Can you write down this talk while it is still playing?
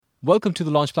Welcome to the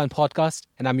Launch Plan Podcast,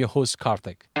 and I'm your host,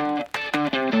 Karthik.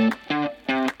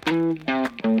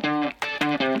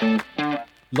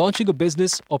 Launching a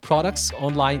business or products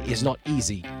online is not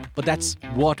easy, but that's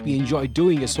what we enjoy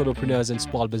doing as solopreneurs and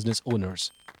small business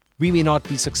owners. We may not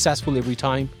be successful every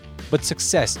time, but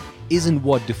success isn't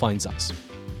what defines us.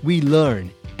 We learn,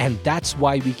 and that's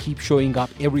why we keep showing up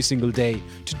every single day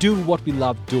to do what we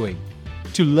love doing,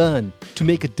 to learn, to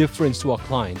make a difference to our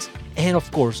clients, and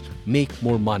of course, make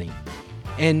more money.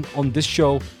 And on this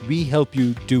show, we help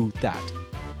you do that.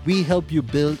 We help you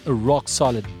build a rock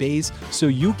solid base so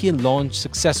you can launch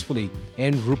successfully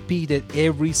and repeat it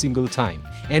every single time.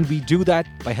 And we do that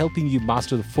by helping you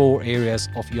master the 4 areas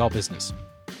of your business: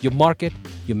 your market,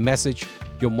 your message,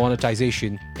 your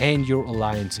monetization, and your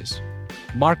alliances.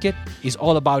 Market is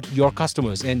all about your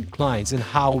customers and clients and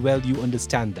how well you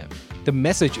understand them. The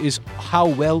message is how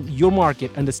well your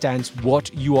market understands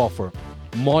what you offer.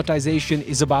 Monetization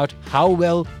is about how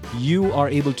well you are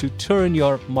able to turn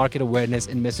your market awareness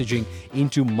and messaging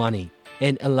into money.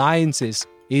 And alliances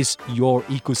is your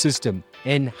ecosystem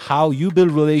and how you build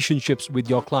relationships with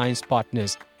your clients,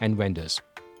 partners, and vendors.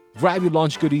 Grab your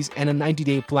launch goodies and a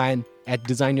 90-day plan at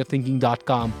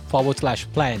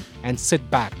designyourthinking.com/plan and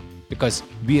sit back because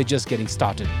we are just getting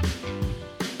started.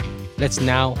 Let's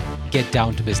now get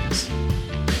down to business.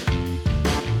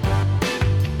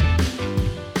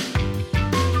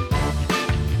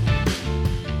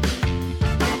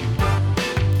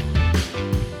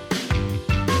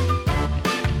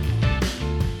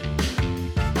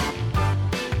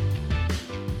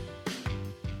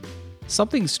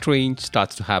 Something strange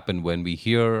starts to happen when we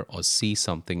hear or see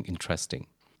something interesting.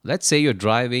 Let's say you're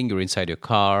driving, you're inside your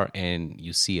car, and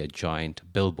you see a giant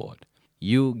billboard.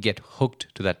 You get hooked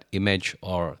to that image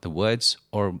or the words,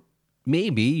 or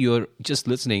maybe you're just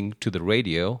listening to the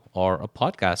radio or a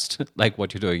podcast like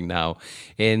what you're doing now,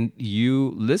 and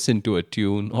you listen to a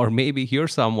tune or maybe hear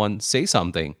someone say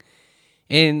something,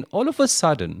 and all of a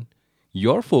sudden,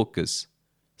 your focus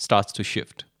starts to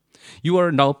shift. You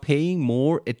are now paying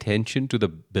more attention to the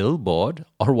billboard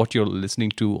or what you're listening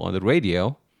to on the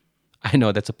radio. I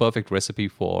know that's a perfect recipe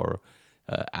for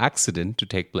accident to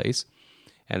take place,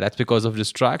 and that's because of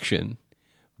distraction.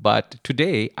 But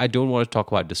today, I don't want to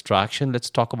talk about distraction. Let's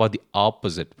talk about the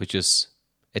opposite, which is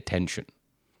attention.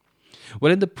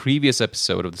 Well, in the previous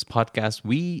episode of this podcast,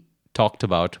 we talked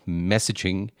about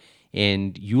messaging,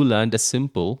 and you learned a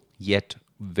simple yet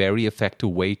very effective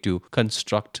way to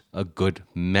construct a good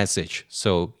message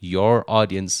so your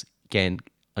audience can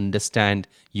understand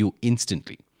you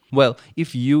instantly. Well,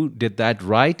 if you did that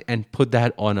right and put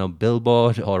that on a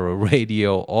billboard or a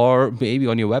radio or maybe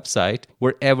on your website,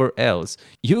 wherever else,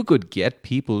 you could get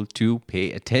people to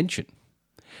pay attention.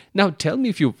 Now, tell me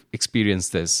if you've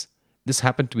experienced this. This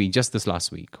happened to me just this last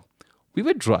week. We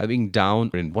were driving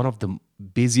down in one of the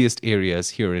busiest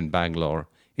areas here in Bangalore.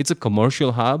 It's a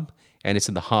commercial hub, and it's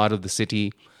in the heart of the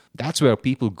city. That's where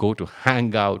people go to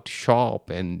hang out, shop,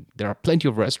 and there are plenty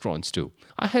of restaurants too.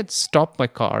 I had stopped my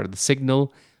car at the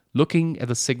signal, looking at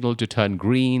the signal to turn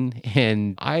green,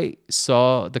 and I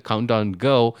saw the countdown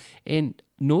go and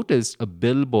noticed a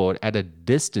billboard at a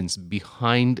distance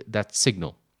behind that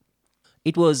signal.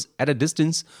 It was at a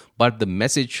distance, but the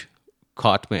message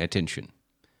caught my attention.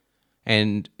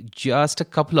 And just a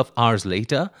couple of hours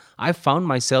later, I found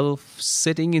myself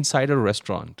sitting inside a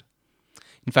restaurant.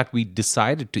 In fact, we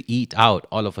decided to eat out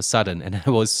all of a sudden, and I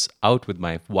was out with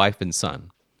my wife and son.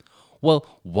 Well,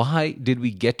 why did we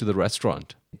get to the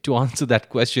restaurant? To answer that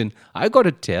question, I got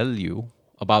to tell you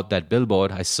about that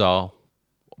billboard I saw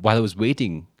while I was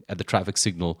waiting at the traffic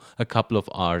signal a couple of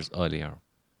hours earlier.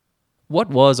 What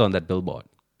was on that billboard?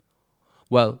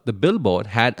 Well, the billboard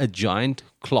had a giant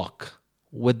clock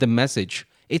with the message,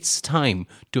 "It's time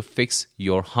to fix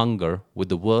your hunger with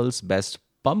the world's best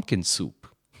pumpkin soup."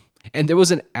 And there was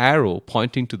an arrow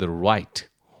pointing to the right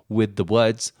with the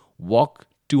words, "Walk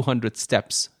 200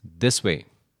 steps this way.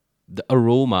 The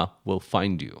aroma will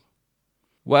find you."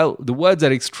 Well, the words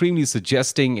are extremely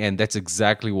suggesting, and that's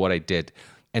exactly what I did.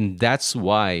 And that's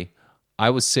why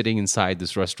I was sitting inside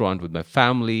this restaurant with my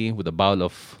family with a bowl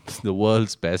of the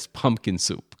world's best pumpkin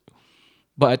soup.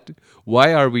 But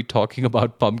why are we talking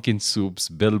about pumpkin soups,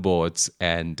 billboards,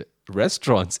 and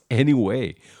restaurants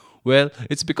anyway? Well,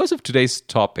 it's because of today's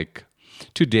topic.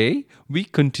 Today, we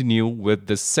continue with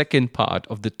the second part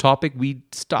of the topic we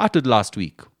started last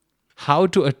week: how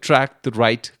to attract the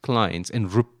right clients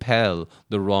and repel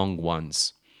the wrong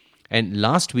ones. And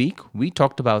last week, we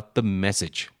talked about the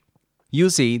message. You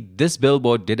see, this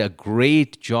billboard did a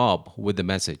great job with the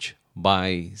message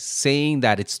by saying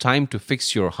that it's time to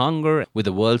fix your hunger with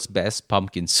the world's best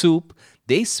pumpkin soup.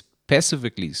 They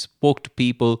specifically spoke to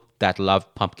people that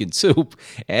love pumpkin soup,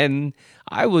 and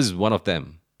I was one of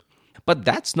them. But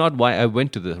that's not why I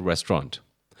went to the restaurant.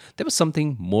 There was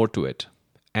something more to it.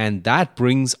 And that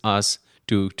brings us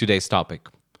to today's topic: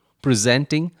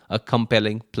 presenting a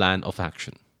compelling plan of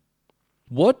action.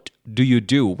 What do you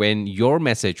do when your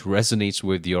message resonates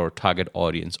with your target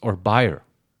audience or buyer?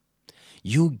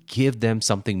 You give them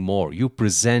something more. You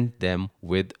present them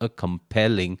with a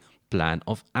compelling plan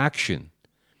of action.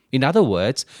 In other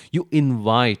words, you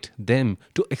invite them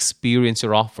to experience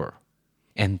your offer.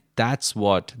 And that's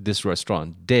what this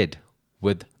restaurant did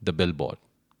with the billboard.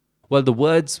 Well, the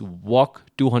words "walk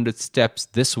 200 steps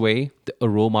this way, the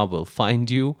aroma will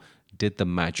find you" did the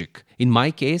magic. In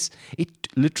my case, it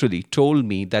literally told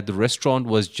me that the restaurant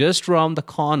was just around the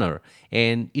corner,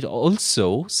 and it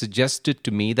also suggested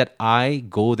to me that I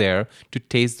go there to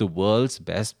taste the world's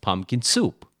best pumpkin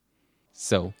soup.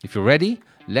 So, if you're ready,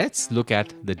 let's look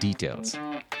at the details.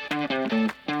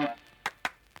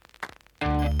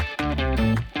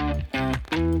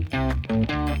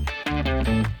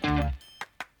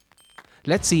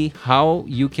 Let's see how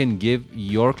you can give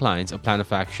your clients a plan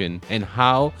of action and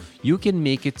how you can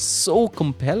make it so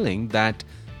compelling that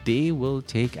they will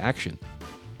take action.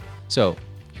 So,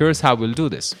 here's how we'll do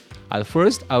this. I'll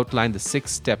first outline the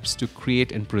 6 steps to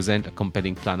create and present a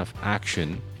compelling plan of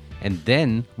action, and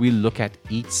then we'll look at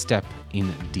each step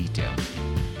in detail.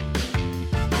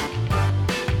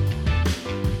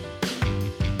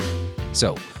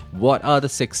 So, what are the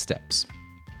 6 steps?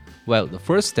 Well, the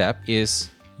first step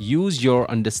is use your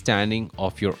understanding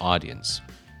of your audience.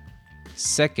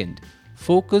 Second,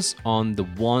 focus on the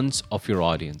wants of your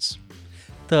audience.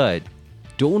 Third,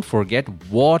 don't forget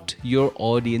what your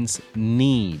audience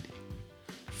need.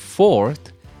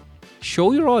 Fourth,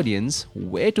 show your audience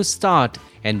where to start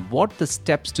and what the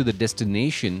steps to the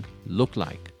destination look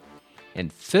like.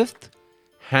 And fifth,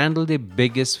 handle their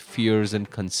biggest fears and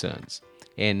concerns.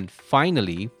 And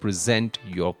finally, present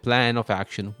your plan of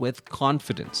action with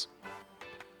confidence.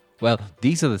 Well,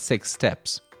 these are the 6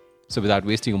 steps. So without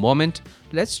wasting a moment,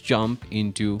 let's jump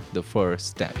into the first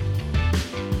step.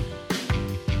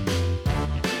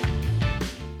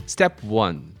 Step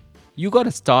 1. You got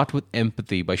to start with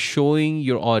empathy by showing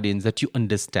your audience that you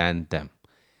understand them.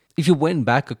 If you went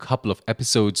back a couple of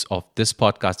episodes of this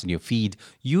podcast in your feed,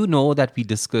 you know that we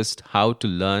discussed how to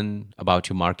learn about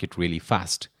your market really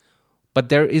fast. But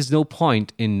there is no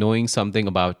point in knowing something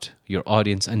about your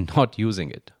audience and not using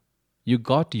it. You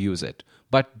got to use it,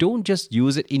 but don't just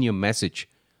use it in your message.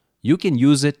 You can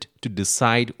use it to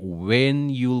decide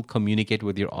when you'll communicate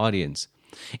with your audience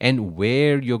and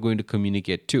where you're going to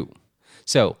communicate to.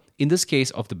 So, in this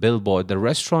case of the billboard, the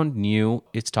restaurant knew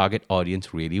its target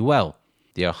audience really well.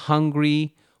 They are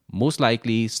hungry, most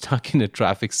likely stuck in a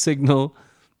traffic signal.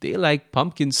 They like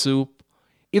pumpkin soup.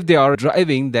 If they are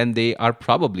driving, then they are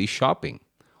probably shopping.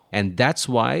 And that's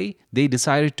why they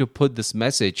decided to put this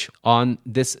message on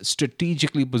this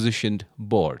strategically positioned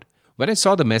board. When I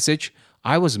saw the message,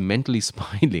 I was mentally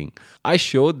smiling. I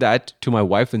showed that to my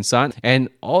wife and son, and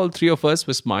all 3 of us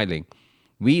were smiling.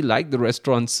 We liked the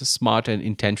restaurant's smart and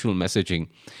intentional messaging,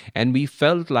 and we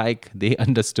felt like they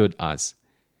understood us.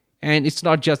 And it's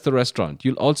not just the restaurant.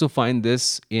 You'll also find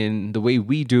this in the way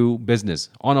we do business.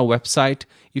 On our website,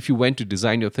 if you went to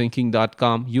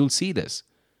designyourthinking.com, you'll see this.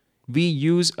 We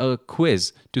use a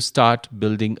quiz to start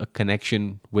building a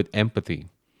connection with empathy.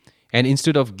 And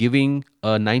instead of giving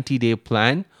a 90-day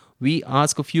plan, we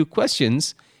ask a few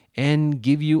questions and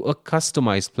give you a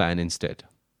customized plan instead.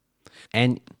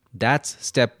 And that's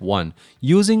step 1,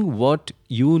 using what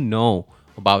you know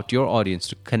about your audience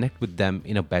to connect with them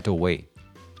in a better way.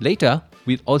 Later,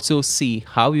 we'll also see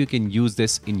how you can use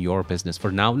this in your business.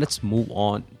 For now, let's move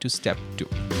on to step 2.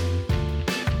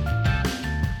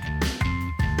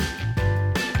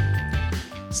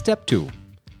 Step 2.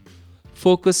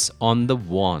 Focus on the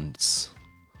wants.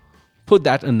 Put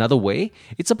that another way,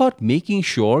 it's about making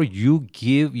sure you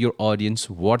give your audience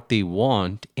what they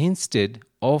want instead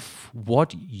of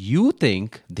what you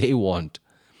think they want.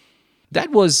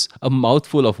 That was a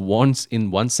mouthful of wants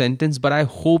in one sentence, but I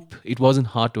hope it wasn't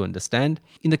hard to understand.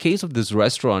 In the case of this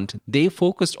restaurant, they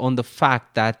focused on the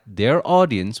fact that their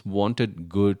audience wanted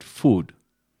good food.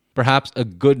 Perhaps a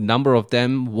good number of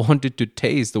them wanted to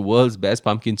taste the world's best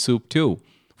pumpkin soup too.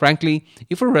 Frankly,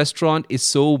 if a restaurant is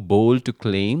so bold to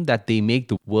claim that they make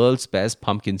the world's best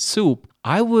pumpkin soup,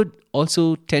 I would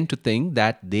also tend to think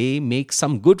that they make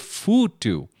some good food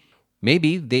too.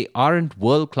 Maybe they aren't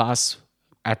world-class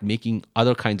at making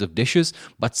other kinds of dishes,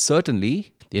 but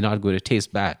certainly they're not going to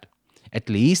taste bad. At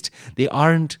least they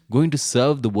aren't going to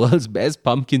serve the world's best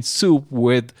pumpkin soup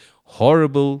with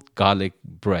horrible garlic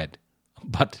bread.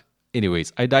 But,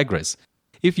 anyways, I digress.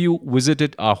 If you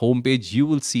visited our homepage, you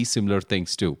will see similar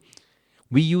things too.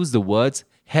 We use the words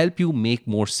help you make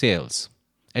more sales.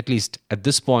 At least at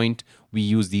this point, we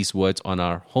use these words on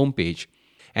our homepage.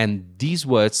 And these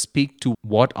words speak to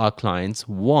what our clients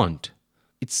want.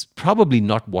 It's probably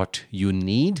not what you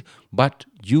need, but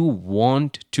you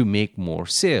want to make more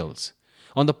sales.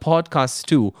 On the podcast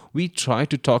too, we try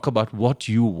to talk about what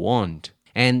you want.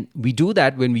 And we do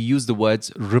that when we use the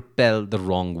words repel the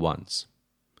wrong ones.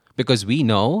 Because we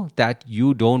know that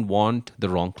you don't want the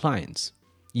wrong clients.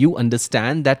 You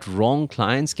understand that wrong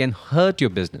clients can hurt your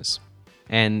business.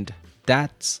 And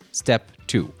that's step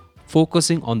 2,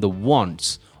 focusing on the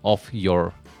wants of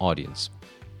your audience.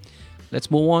 Let's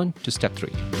move on to step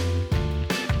 3.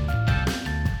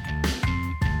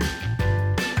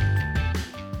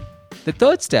 The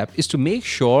third step is to make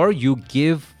sure you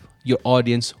give your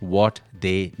audience what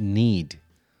they need.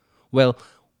 Well,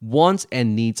 wants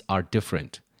and needs are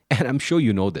different, and I'm sure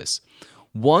you know this.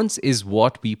 Wants is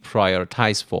what we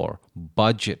prioritize for,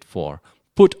 budget for,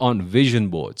 put on vision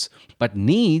boards. But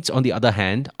needs, on the other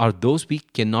hand, are those we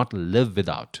cannot live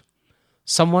without.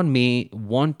 Someone may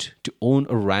want to own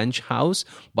a ranch house,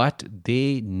 but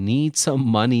they need some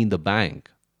money in the bank.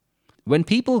 When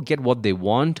people get what they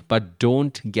want but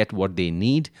don't get what they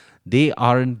need, they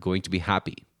aren't going to be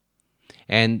happy.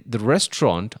 And the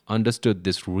restaurant understood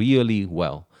this really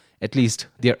well. At least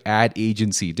their ad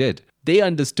agency did. They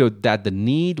understood that the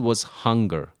need was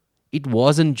hunger. It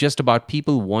wasn't just about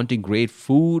people wanting great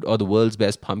food or the world's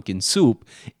best pumpkin soup.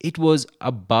 It was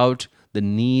about the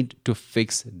need to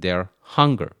fix their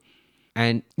hunger.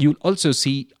 And you'll also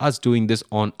see us doing this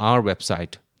on our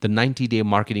website. The 90-day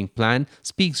marketing plan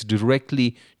speaks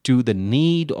directly to the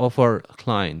need of our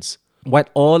clients. While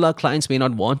all our clients may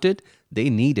not want it, they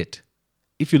need it.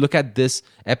 If you look at this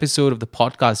episode of the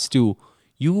podcast too,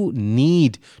 you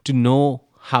need to know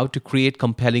how to create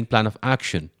compelling plan of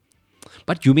action.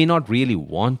 But you may not really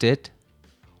want it.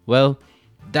 Well,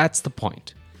 that's the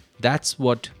point. That's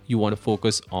what you want to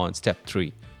focus on step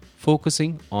 3,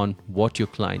 focusing on what your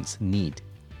clients need.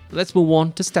 Let's move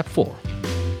on to step 4.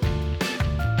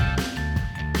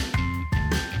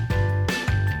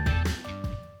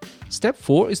 Step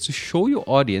 4 is to show your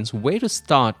audience where to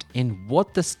start and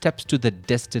what the steps to the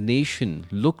destination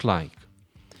look like.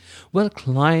 Well,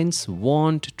 clients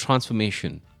want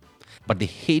transformation, but they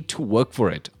hate to work for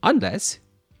it unless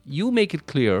you make it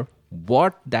clear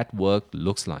what that work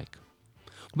looks like.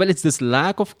 Well, it's this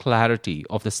lack of clarity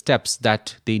of the steps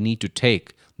that they need to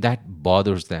take that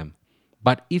bothers them.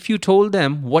 But if you told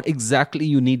them what exactly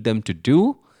you need them to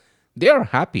do, they are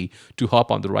happy to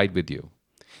hop on the ride with you.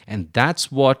 And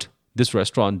that's what this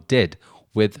restaurant did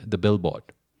with the billboard.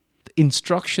 The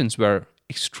instructions were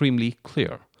extremely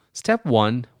clear. Step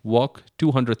 1, walk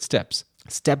 200 steps.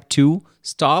 Step 2,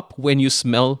 stop when you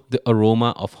smell the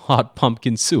aroma of hot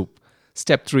pumpkin soup.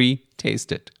 Step 3,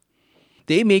 taste it.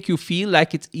 They make you feel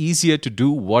like it's easier to do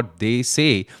what they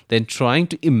say than trying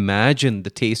to imagine the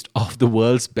taste of the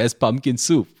world's best pumpkin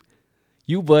soup.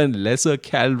 You burn lesser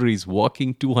calories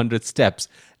walking 200 steps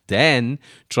than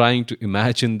trying to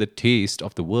imagine the taste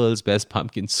of the world's best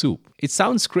pumpkin soup. It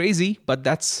sounds crazy, but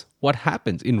that's what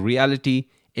happens. In reality,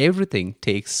 everything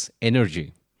takes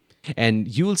energy. And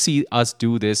you'll see us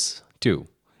do this too.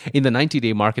 In the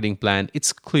 90-day marketing plan,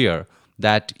 it's clear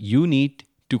that you need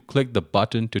to click the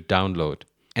button to download,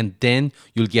 and then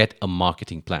you'll get a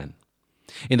marketing plan.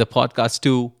 In the podcast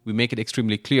too, we make it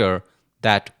extremely clear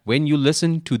that when you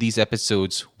listen to these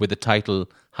episodes with the title,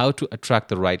 How to Attract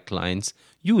the Right Clients,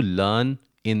 you learn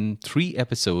in 3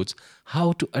 episodes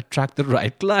how to attract the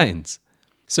right clients.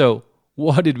 So,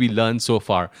 what did we learn so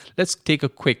far? Let's take a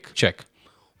quick check.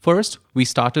 First, we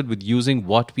started with using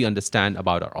what we understand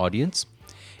about our audience.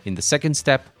 In the second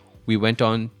step, we went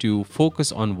on to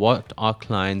focus on what our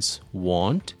clients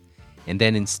want. And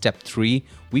then in step 3,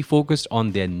 we focused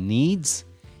on their needs.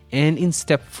 And in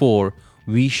step 4,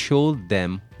 we showed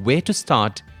them where to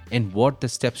start and what the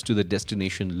steps to the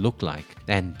destination look like.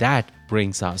 And that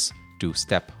brings us to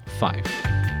step 5.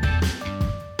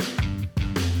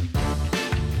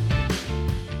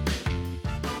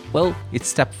 Well, it's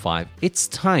step 5. It's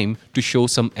time to show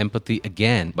some empathy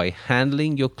again by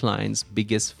handling your client's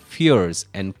biggest fears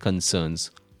and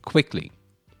concerns quickly.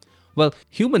 Well,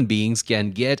 human beings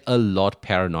can get a lot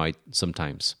paranoid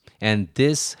sometimes. And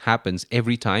this happens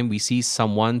every time we see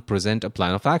someone present a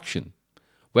plan of action.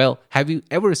 Well, have you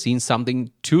ever seen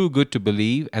something too good to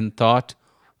believe and thought,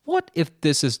 what if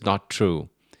this is not true?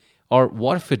 Or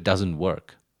what if it doesn't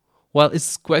work? Well,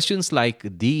 it's questions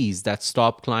like these that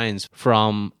stop clients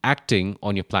from acting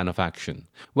on your plan of action.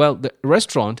 Well, the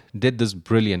restaurant did this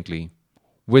brilliantly.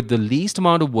 With the least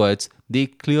amount of words, they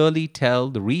clearly tell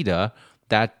the reader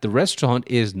that the restaurant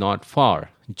is not far,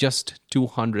 just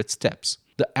 200 steps.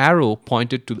 The arrow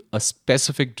pointed to a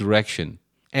specific direction.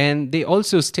 And they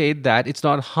also state that it's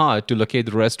not hard to locate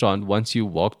the restaurant once you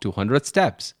walk 200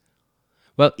 steps.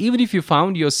 Well, even if you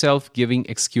found yourself giving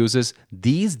excuses,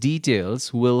 these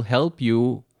details will help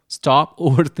you stop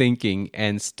overthinking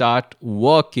and start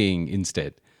working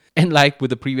instead. And like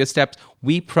with the previous steps,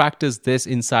 we practice this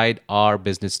inside our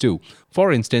business too.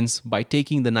 For instance, by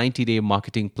taking the 90-day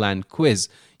marketing plan quiz,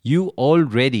 you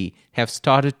already have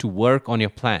started to work on your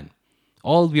plan.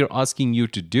 All we are asking you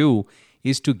to do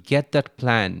is to get that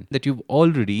plan that you've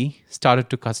already started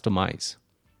to customize.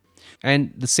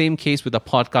 And the same case with the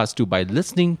podcast too. By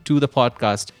listening to the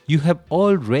podcast, you have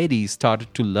already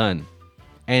started to learn.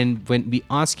 And when we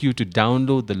ask you to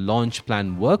download the launch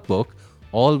plan workbook,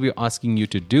 all we're asking you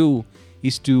to do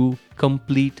is to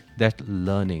complete that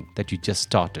learning that you just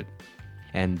started.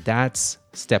 And that's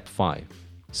step 5.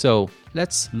 So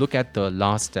let's look at the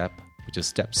last step, which is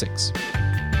step 6.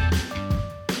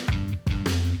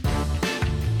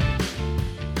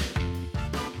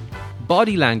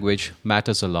 Body language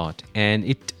matters a lot. And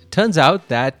it turns out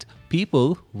that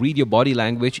people read your body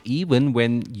language even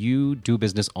when you do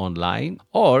business online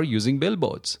or using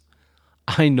billboards.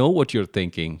 I know what you're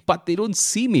thinking, but they don't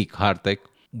see me, Karthik.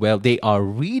 Well, they are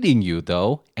reading you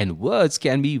though, and words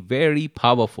can be very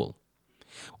powerful.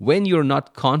 When you're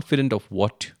not confident of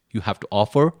what you have to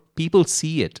offer, people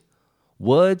see it.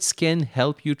 Words can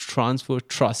help you transfer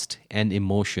trust and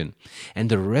emotion. And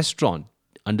the restaurant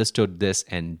understood this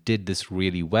and did this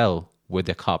really well with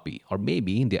their copy, or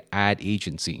maybe their ad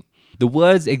agency. The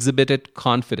words exhibited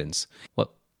confidence.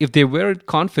 Well, if they weren't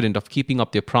confident of keeping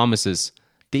up their promises,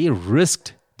 they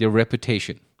risked their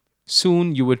reputation.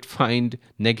 Soon you would find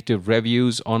negative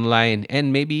reviews online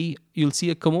and maybe you'll see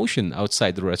a commotion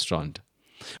outside the restaurant.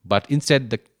 But instead,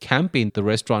 the campaign the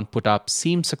restaurant put up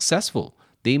seemed successful.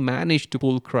 They managed to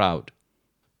pull crowd.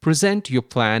 Present your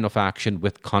plan of action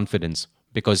with confidence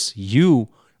because you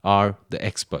are the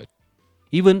expert.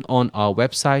 Even on our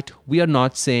website, we are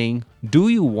not saying, do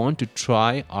you want to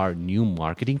try our new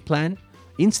marketing plan?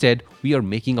 Instead, we are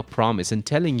making a promise and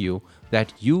telling you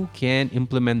that you can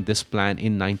implement this plan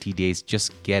in 90 days.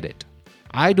 Just get it.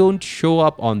 I don't show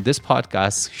up on this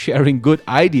podcast sharing good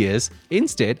ideas.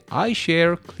 Instead, I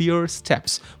share clear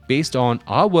steps based on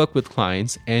our work with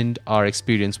clients and our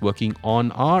experience working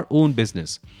on our own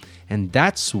business. And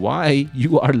that's why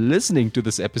you are listening to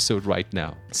this episode right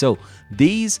now. So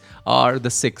these are the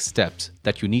 6 steps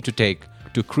that you need to take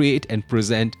to create and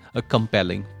present a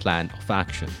compelling plan of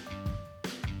action.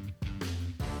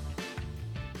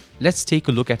 Let's take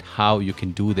a look at how you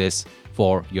can do this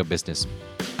for your business.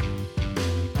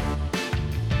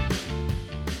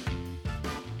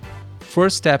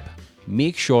 First step,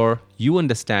 make sure you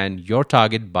understand your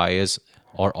target buyers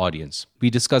or audience. We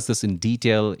discussed this in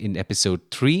detail in episode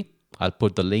 3. I'll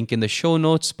put the link in the show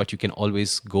notes, but you can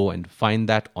always go and find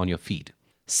that on your feed.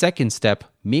 Second step,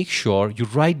 make sure you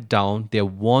write down their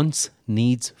wants,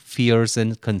 needs, fears,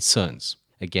 and concerns.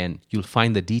 Again, you'll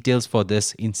find the details for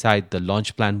this inside the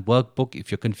launch plan workbook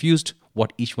if you're confused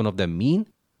what each one of them mean.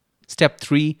 Step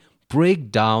 3,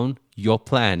 break down your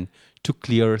plan to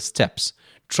clear steps.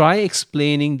 Try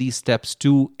explaining these steps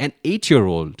to an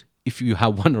 8-year-old if you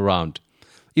have one around.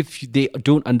 If they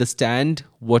don't understand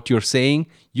what you're saying,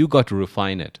 you got to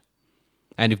refine it.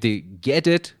 And if they get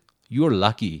it, you're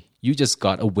lucky. You just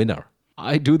got a winner.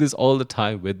 I do this all the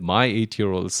time with my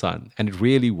 8-year-old son, and it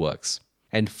really works.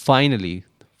 And finally,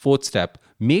 4th step,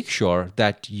 make sure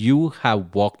that you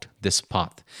have walked this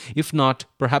path. If not,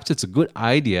 perhaps it's a good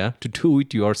idea to do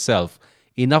it yourself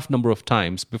enough number of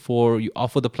times before you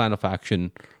offer the plan of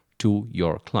action to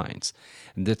your clients.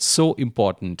 And that's so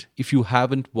important. If you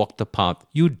haven't walked the path,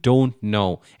 you don't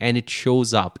know, and it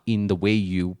shows up in the way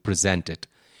you present it.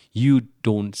 You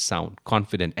don't sound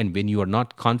confident. And when you are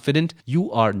not confident,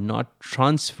 you are not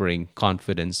transferring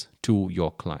confidence to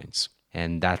your clients.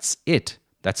 And that's it.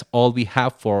 That's all we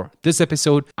have for this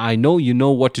episode. I know you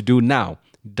know what to do now.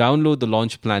 Download the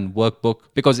launch plan workbook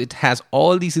because it has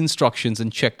all these instructions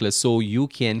and checklists so you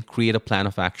can create a plan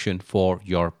of action for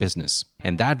your business.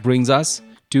 And that brings us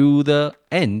to the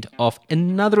end of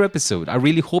another episode. I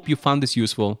really hope you found this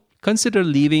useful. Consider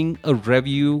leaving a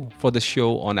review for the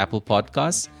show on Apple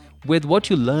Podcasts with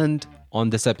what you learned on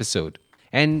this episode.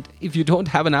 And if you don't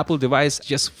have an Apple device,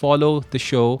 just follow the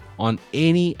show on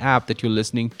any app that you're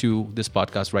listening to this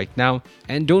podcast right now.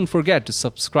 And don't forget to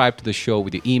subscribe to the show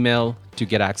with your email to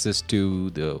get access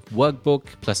to the workbook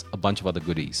plus a bunch of other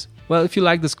goodies. Well, if you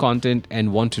like this content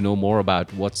and want to know more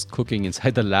about what's cooking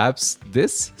inside the labs,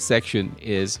 this section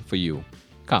is for you.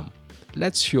 Come,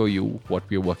 let's show you what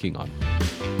we're working on.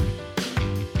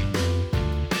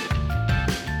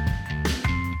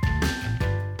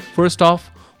 First off,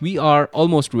 we are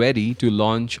almost ready to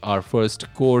launch our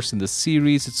first course in the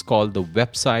series. It's called the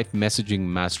Website Messaging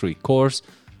Mastery course.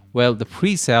 Well, the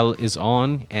pre-sale is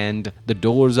on and the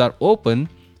doors are open.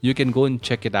 You can go and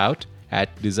check it out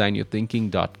at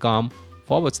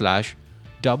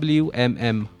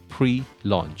designyourthinking.com/WMM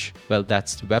pre-launch. Well,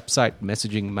 that's Website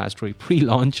Messaging Mastery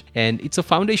pre-launch, and it's a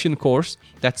foundation course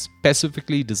that's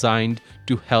specifically designed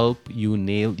to help you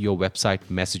nail your website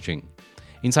messaging.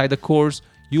 Inside the course,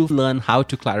 you'll learn how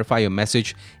to clarify your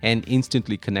message and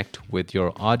instantly connect with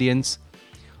your audience.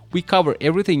 We cover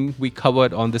everything we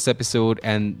covered on this episode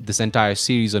and this entire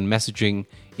series on messaging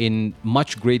in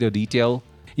much greater detail,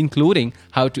 including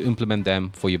how to implement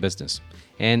them for your business.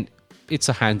 And it's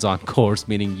a hands-on course,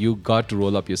 meaning you got to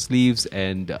roll up your sleeves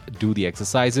and do the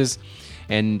exercises.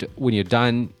 And when you're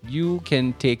done, you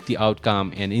can take the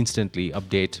outcome and instantly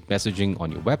update messaging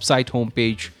on your website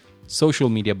homepage, social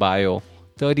media bio,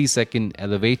 30-second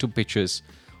elevator pitches,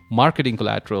 marketing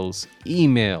collaterals,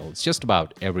 emails, just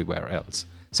about everywhere else.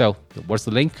 So what's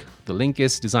the link? The link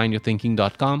is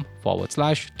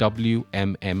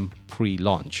designyourthinking.com/WMM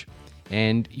pre-launch.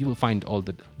 And you will find all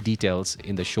the details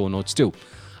in the show notes too.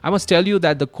 I must tell you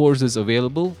that the course is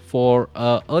available for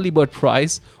an early bird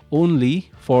price only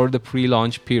for the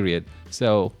pre-launch period.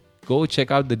 So go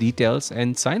check out the details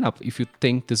and sign up if you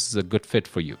think this is a good fit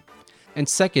for you. And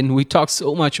second, we talked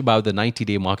so much about the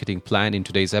 90-day marketing plan in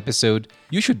today's episode.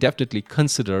 You should definitely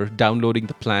consider downloading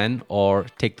the plan or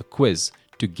take the quiz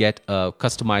to get a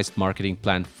customized marketing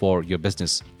plan for your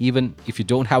business. Even if you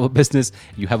don't have a business,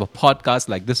 you have a podcast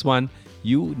like this one,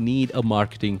 you need a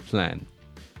marketing plan.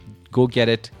 Go get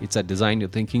it. It's at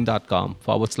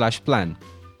designyourthinking.com/plan.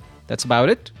 That's about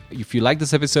it. If you like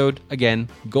this episode, again,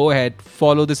 go ahead,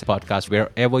 follow this podcast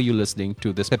wherever you're listening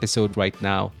to this episode right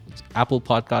now. It's Apple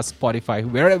Podcasts, Spotify,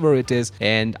 wherever it is,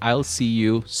 and I'll see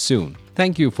you soon.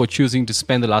 Thank you for choosing to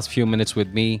spend the last few minutes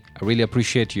with me. I really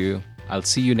appreciate you. I'll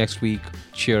see you next week.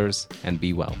 Cheers and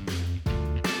be well.